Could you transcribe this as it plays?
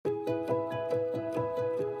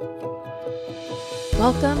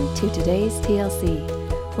Welcome to today's TLC.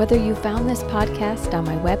 Whether you found this podcast on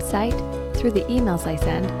my website, through the emails I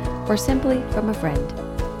send, or simply from a friend,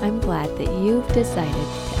 I'm glad that you've decided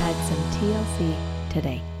to add some TLC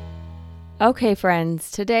today. Okay, friends,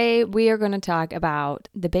 today we are going to talk about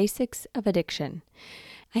the basics of addiction.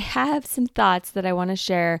 I have some thoughts that I want to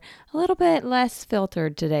share a little bit less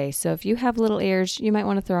filtered today. So if you have little ears, you might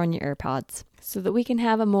want to throw in your AirPods so that we can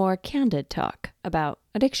have a more candid talk about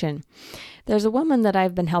addiction. There's a woman that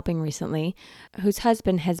I've been helping recently whose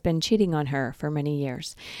husband has been cheating on her for many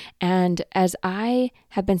years. And as I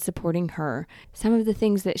have been supporting her, some of the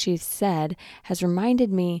things that she's said has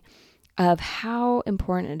reminded me of how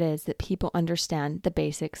important it is that people understand the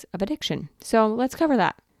basics of addiction. So let's cover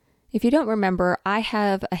that. If you don't remember, I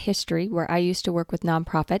have a history where I used to work with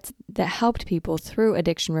nonprofits that helped people through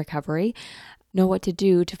addiction recovery know what to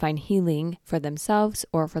do to find healing for themselves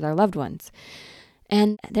or for their loved ones.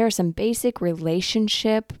 And there are some basic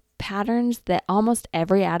relationship patterns that almost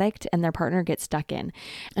every addict and their partner get stuck in.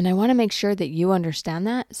 And I want to make sure that you understand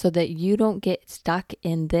that so that you don't get stuck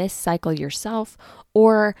in this cycle yourself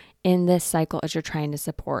or in this cycle as you're trying to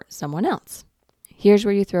support someone else. Here's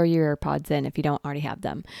where you throw your AirPods in if you don't already have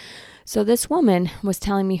them. So this woman was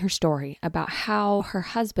telling me her story about how her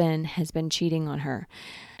husband has been cheating on her.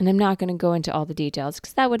 And I'm not going to go into all the details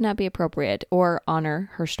because that would not be appropriate or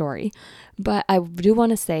honor her story. But I do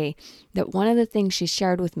want to say that one of the things she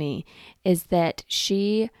shared with me is that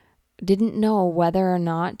she didn't know whether or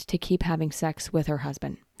not to keep having sex with her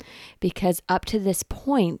husband. Because up to this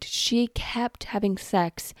point, she kept having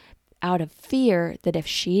sex out of fear that if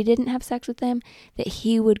she didn't have sex with him, that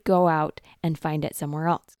he would go out and find it somewhere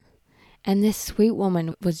else. And this sweet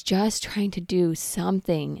woman was just trying to do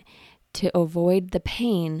something to avoid the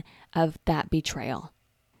pain of that betrayal.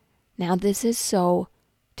 Now, this is so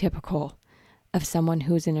typical of someone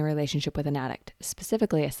who's in a relationship with an addict,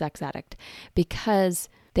 specifically a sex addict, because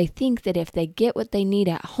they think that if they get what they need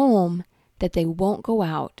at home, that they won't go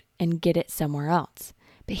out and get it somewhere else.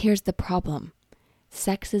 But here's the problem.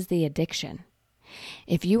 Sex is the addiction.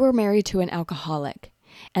 If you were married to an alcoholic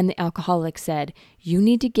and the alcoholic said, you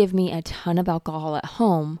need to give me a ton of alcohol at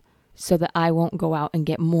home so that I won't go out and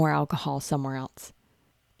get more alcohol somewhere else.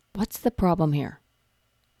 What's the problem here?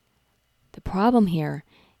 The problem here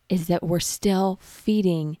is that we're still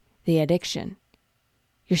feeding the addiction.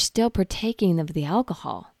 You're still partaking of the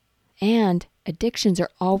alcohol. And addictions are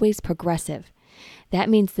always progressive. That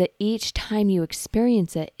means that each time you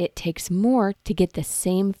experience it, it takes more to get the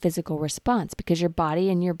same physical response because your body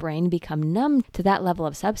and your brain become numb to that level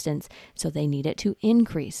of substance, so they need it to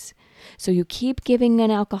increase. So you keep giving an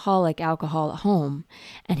alcoholic alcohol at home,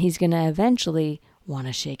 and he's going to eventually want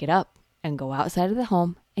to shake it up and go outside of the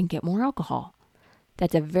home and get more alcohol.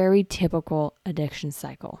 That's a very typical addiction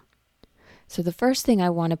cycle. So the first thing I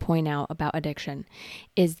want to point out about addiction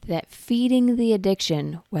is that feeding the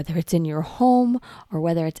addiction, whether it's in your home or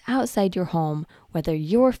whether it's outside your home, whether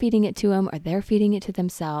you're feeding it to them or they're feeding it to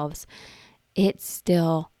themselves, it's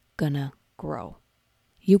still gonna grow.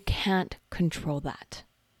 You can't control that.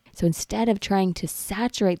 So instead of trying to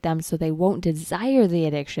saturate them so they won't desire the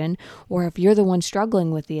addiction, or if you're the one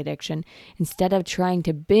struggling with the addiction, instead of trying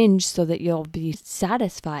to binge so that you'll be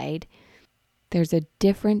satisfied, there's a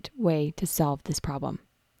different way to solve this problem.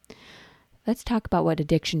 Let's talk about what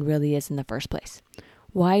addiction really is in the first place.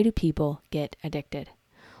 Why do people get addicted?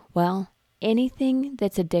 Well, anything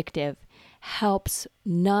that's addictive helps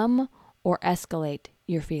numb or escalate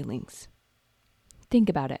your feelings. Think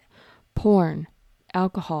about it. Porn,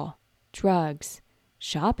 alcohol, drugs,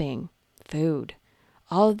 shopping, food.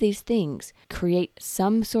 All of these things create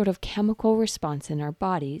some sort of chemical response in our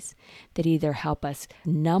bodies that either help us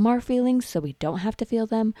numb our feelings so we don't have to feel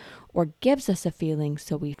them, or gives us a feeling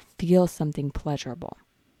so we feel something pleasurable.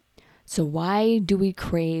 So why do we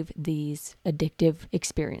crave these addictive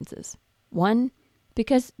experiences? One,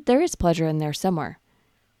 because there is pleasure in there somewhere.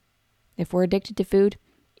 If we're addicted to food,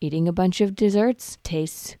 eating a bunch of desserts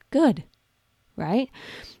tastes good, right?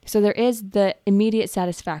 So there is the immediate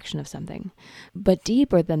satisfaction of something. But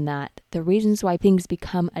deeper than that, the reasons why things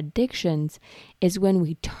become addictions is when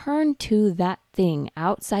we turn to that thing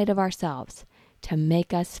outside of ourselves to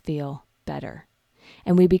make us feel better.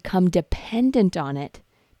 And we become dependent on it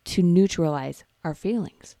to neutralize our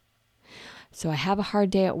feelings. So I have a hard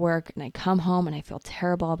day at work and I come home and I feel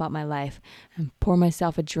terrible about my life and pour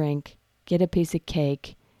myself a drink, get a piece of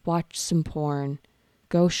cake, watch some porn,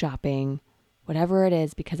 go shopping, whatever it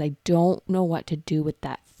is, because I don't know what to do with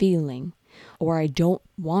that feeling, or I don't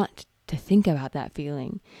want to think about that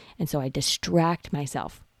feeling. And so I distract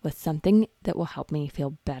myself with something that will help me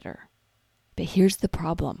feel better. But here's the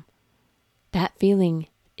problem. That feeling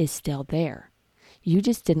is still there. You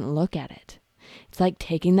just didn't look at it. It's like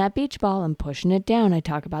taking that beach ball and pushing it down. I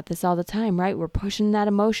talk about this all the time, right? We're pushing that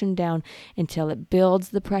emotion down until it builds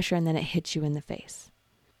the pressure and then it hits you in the face.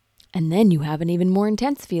 And then you have an even more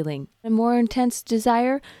intense feeling, a more intense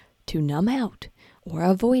desire to numb out or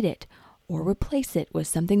avoid it or replace it with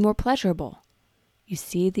something more pleasurable. You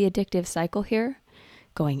see the addictive cycle here?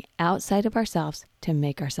 Going outside of ourselves to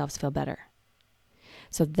make ourselves feel better.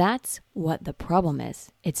 So that's what the problem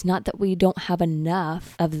is. It's not that we don't have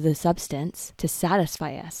enough of the substance to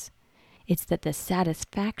satisfy us. It's that the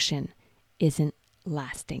satisfaction isn't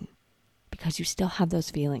lasting because you still have those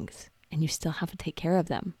feelings and you still have to take care of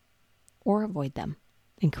them or avoid them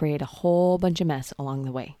and create a whole bunch of mess along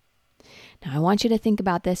the way. Now, I want you to think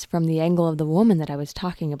about this from the angle of the woman that I was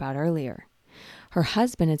talking about earlier. Her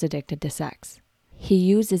husband is addicted to sex. He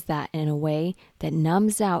uses that in a way that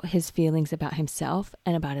numbs out his feelings about himself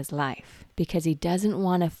and about his life because he doesn't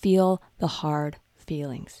want to feel the hard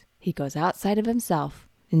feelings. He goes outside of himself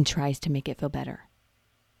and tries to make it feel better.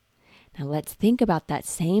 Now let's think about that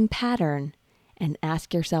same pattern and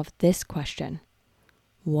ask yourself this question.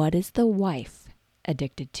 What is the wife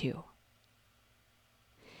addicted to?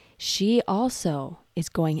 She also is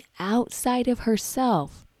going outside of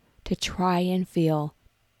herself to try and feel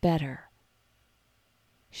better.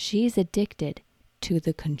 She's addicted to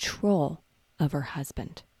the control of her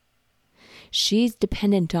husband. She's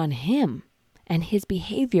dependent on him and his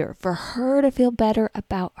behavior for her to feel better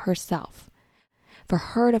about herself. For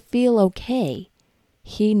her to feel okay,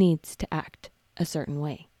 he needs to act a certain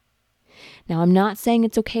way. Now, I'm not saying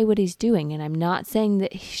it's okay what he's doing, and I'm not saying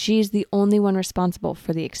that she's the only one responsible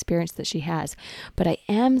for the experience that she has, but I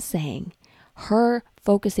am saying her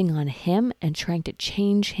focusing on him and trying to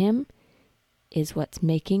change him is what's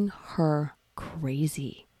making her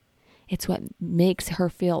crazy. It's what makes her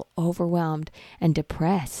feel overwhelmed and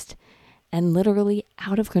depressed and literally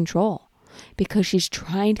out of control because she's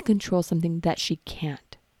trying to control something that she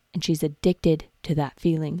can't. And she's addicted to that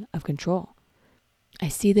feeling of control. I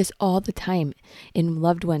see this all the time in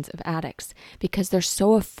loved ones of addicts because they're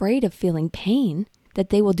so afraid of feeling pain that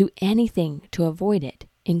they will do anything to avoid it,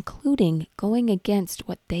 including going against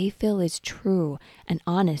what they feel is true and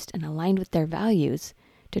honest and aligned with their values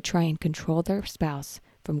to try and control their spouse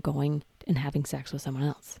from going and having sex with someone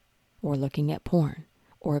else, or looking at porn,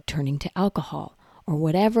 or turning to alcohol, or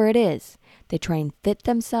whatever it is. They try and fit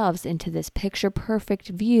themselves into this picture-perfect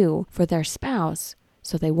view for their spouse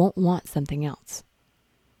so they won't want something else.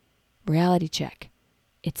 Reality check.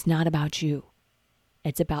 It's not about you.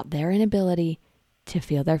 It's about their inability to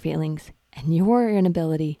feel their feelings and your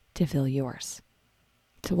inability to feel yours.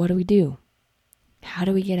 So what do? How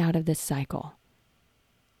do we get out of this cycle?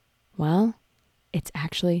 Well, it's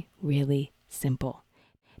actually really simple.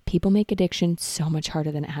 People make addiction so much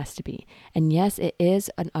harder than it has to be. And yes, it is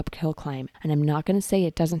an uphill climb. And I'm not going to say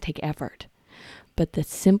it doesn't take effort. But the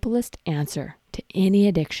simplest answer to any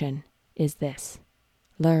addiction is this.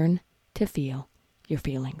 Learn to feel your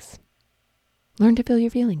feelings. Learn to feel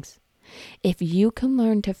your feelings. If you can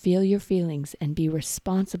learn to feel your feelings and be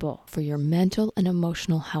responsible for your mental and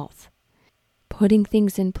emotional health, putting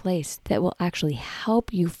things in place that will actually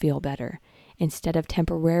help you feel better instead of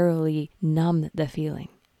temporarily numb the feeling,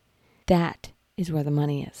 that is where the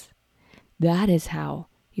money is. That is how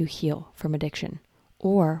you heal from addiction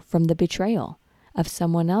or from the betrayal of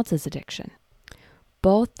someone else's addiction.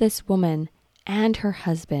 Both this woman and her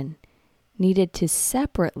husband needed to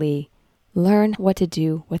separately learn what to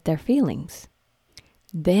do with their feelings.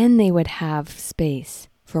 Then they would have space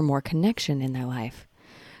for more connection in their life.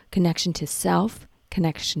 Connection to self,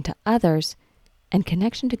 connection to others, and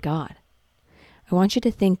connection to God. I want you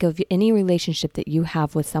to think of any relationship that you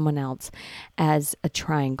have with someone else as a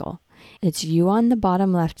triangle. It's you on the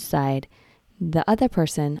bottom left side, the other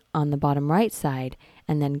person on the bottom right side,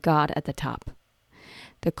 and then God at the top.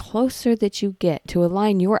 The closer that you get to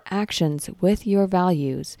align your actions with your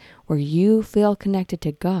values, where you feel connected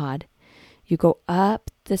to God, you go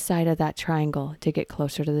up the side of that triangle to get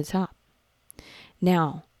closer to the top.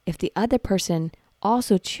 Now, if the other person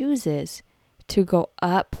also chooses to go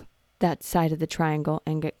up that side of the triangle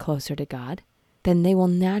and get closer to God, then they will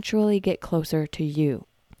naturally get closer to you.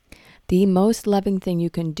 The most loving thing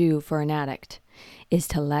you can do for an addict is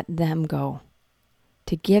to let them go,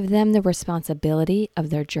 to give them the responsibility of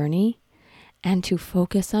their journey, and to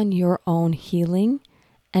focus on your own healing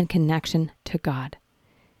and connection to God.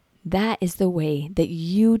 That is the way that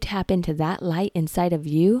you tap into that light inside of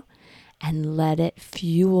you and let it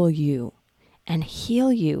fuel you and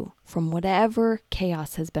heal you from whatever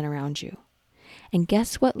chaos has been around you. And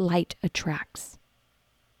guess what light attracts?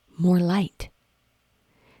 more light.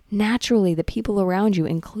 Naturally, the people around you,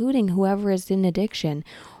 including whoever is in addiction,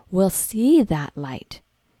 will see that light.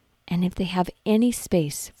 And if they have any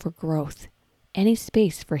space for growth, any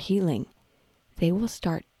space for healing, they will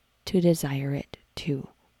start to desire it too.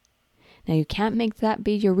 Now, you can't make that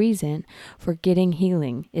be your reason for getting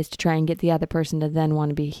healing, is to try and get the other person to then want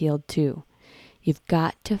to be healed too. You've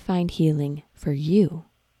got to find healing for you.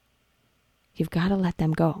 You've got to let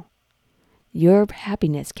them go. Your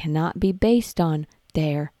happiness cannot be based on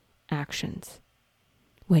their actions.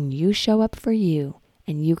 When you show up for you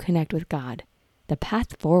and you connect with God, the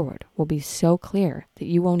path forward will be so clear that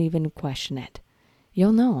you won't even question it.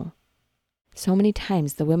 You'll know. So many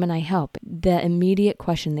times the women I help, the immediate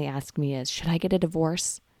question they ask me is, should I get a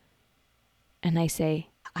divorce? And I say,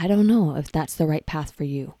 I don't know if that's the right path for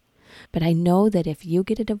you. But I know that if you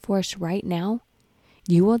get a divorce right now,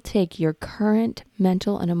 you will take your current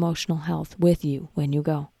mental and emotional health with you when you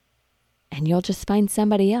go. And you'll just find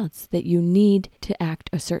somebody else that you need to act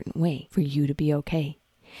a certain way for you to be okay.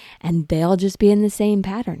 And they'll just be in the same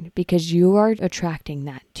pattern because you are attracting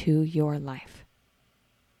that to your life.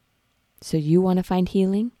 So you want to find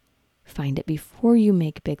healing? Find it before you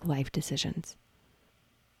make big life decisions.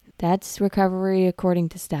 That's recovery according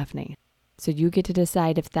to Stephanie. So you get to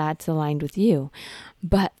decide if that's aligned with you.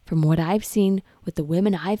 But from what I've seen with the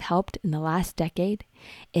women I've helped in the last decade,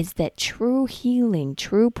 is that true healing,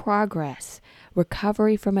 true progress,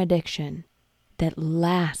 recovery from addiction that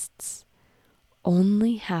lasts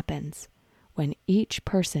only happens when each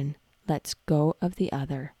person lets go of the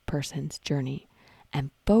other person's journey and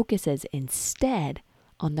focuses instead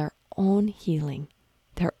on their own healing,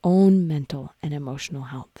 their own mental and emotional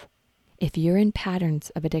health. If you're in patterns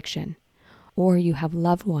of addiction, or you have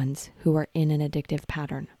loved ones who are in an addictive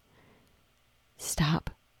pattern, stop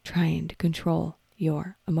trying to control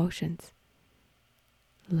your emotions.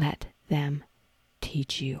 Let them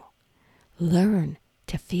teach you. Learn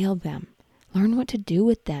to feel them. Learn what to do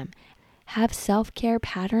with them. Have self-care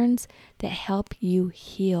patterns that help you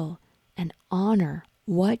heal and honor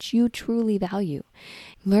what you truly value.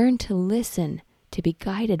 Learn to listen, to be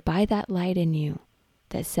guided by that light in you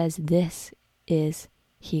that says this is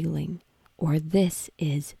healing or this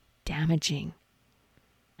is damaging.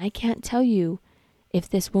 I can't tell you if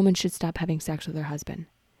this woman should stop having sex with her husband,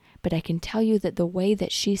 but I can tell you that the way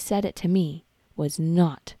that she said it to me was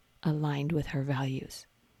not aligned with her values.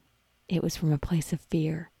 It was from a place of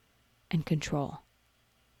fear and control.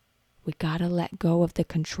 We gotta let go of the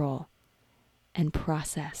control and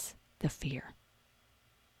process the fear.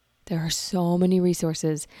 There are so many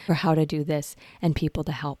resources for how to do this and people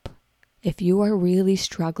to help. If you are really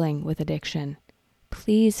struggling with addiction,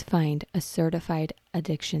 please find a certified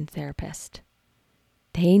addiction therapist.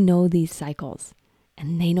 They know these cycles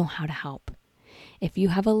and they know how to help. If you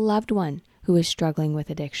have a loved one who is struggling with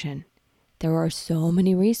addiction, there are so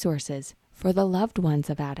many resources for the loved ones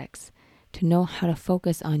of addicts to know how to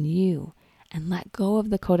focus on you and let go of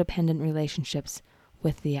the codependent relationships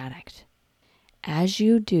with the addict. As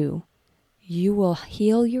you do, you will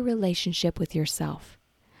heal your relationship with yourself,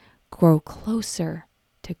 grow closer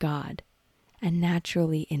to God, and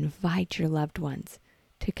naturally invite your loved ones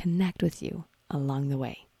to connect with you along the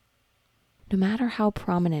way. No matter how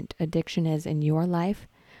prominent addiction is in your life,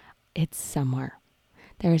 it's somewhere.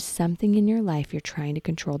 There is something in your life you're trying to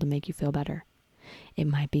control to make you feel better. It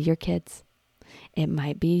might be your kids. It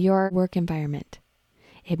might be your work environment.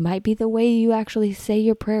 It might be the way you actually say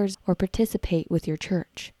your prayers or participate with your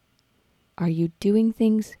church. Are you doing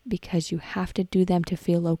things because you have to do them to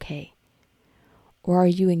feel okay? Or are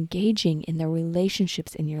you engaging in the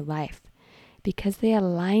relationships in your life because they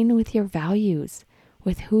align with your values,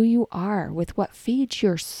 with who you are, with what feeds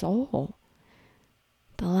your soul?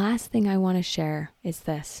 The last thing I want to share is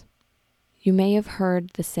this. You may have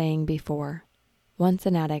heard the saying before, once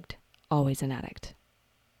an addict, always an addict.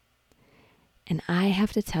 And I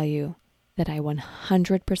have to tell you that I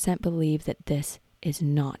 100% believe that this is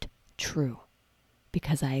not true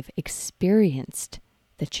because I've experienced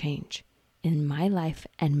the change in my life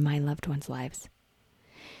and my loved ones' lives.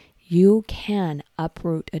 You can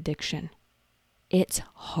uproot addiction. It's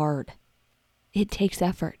hard. It takes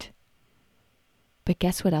effort. But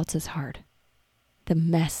guess what else is hard? The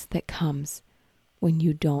mess that comes when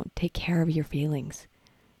you don't take care of your feelings,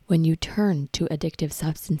 when you turn to addictive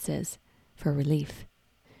substances for relief,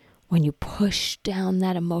 when you push down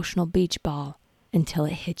that emotional beach ball until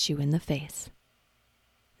it hits you in the face.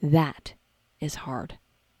 That is hard.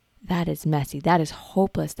 That is messy. That is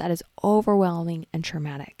hopeless. That is overwhelming and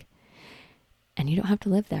traumatic. And you don't have to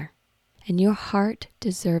live there. And your heart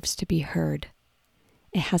deserves to be heard.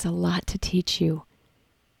 It has a lot to teach you.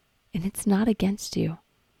 And it's not against you.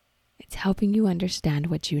 It's helping you understand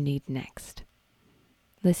what you need next.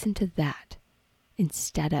 Listen to that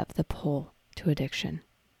instead of the pull to addiction.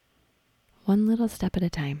 One little step at a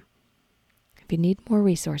time. If you need more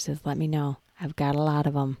resources, let me know. I've got a lot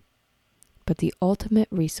of them. But the ultimate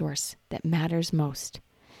resource that matters most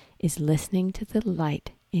is listening to the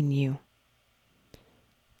light in you.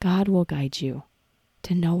 God will guide you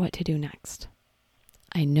to know what to do next.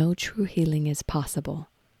 I know true healing is possible,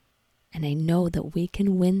 and I know that we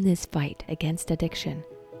can win this fight against addiction,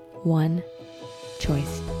 one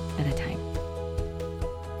choice at a time.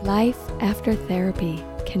 Life after therapy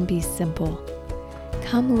can be simple.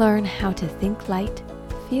 Come learn how to think light,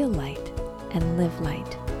 feel light, and live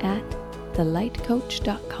light at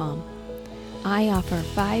thelightcoach.com. I offer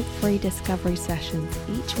 5 free discovery sessions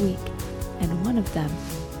each week, and one of them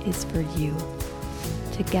is for you.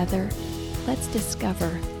 Together, let's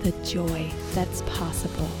discover the joy that's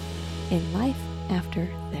possible in life after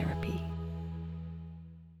therapy.